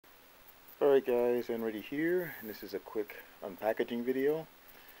Alright guys, Enready here, and this is a quick unpackaging video.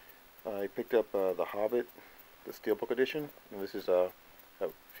 I picked up the Hobbit, the Steelbook edition, and this is a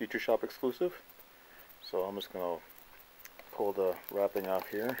Future Shop exclusive. So I'm just going to pull the wrapping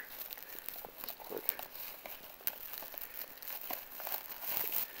off here. Quick.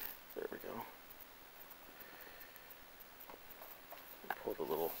 There we go. Pull the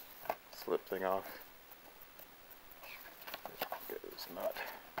little slip thing off. Get this nut.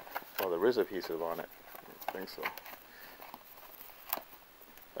 Oh, there is adhesive on it. I don't think so.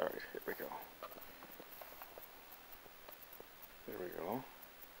 Alright, here we go. There we go.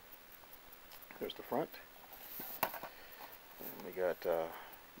 There's the front. And we got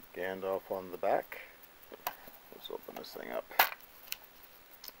Gandalf on the back. Let's open this thing up.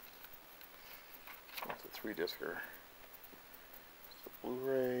 It's a 3-discer. It's a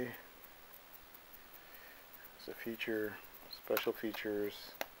Blu-ray. It's a feature, special features.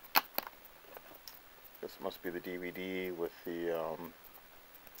 This must be the DVD with the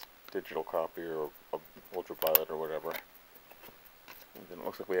digital copy or ultraviolet or whatever. And then it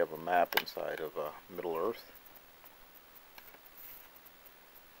looks like we have a map inside of Middle Earth.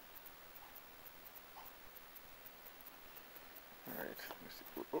 Alright, let me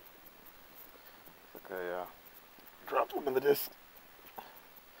see. Looks like I dropped one in the disc.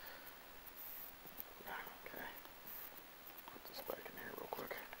 Okay. Put this back in here real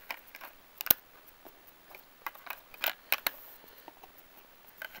quick.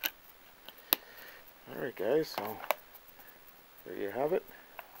 Alright guys, so there you have it.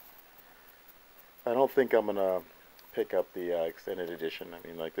 I don't think I'm going to pick up the extended edition. I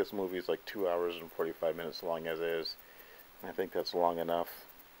mean, like, this movie is like 2 hours and 45 minutes long as is. I think that's long enough.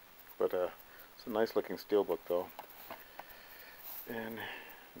 But it's a nice looking steelbook though. And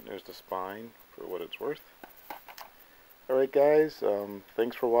there's the spine for what it's worth. Alright guys,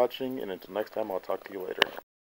 thanks for watching, and until next time, I'll talk to you later.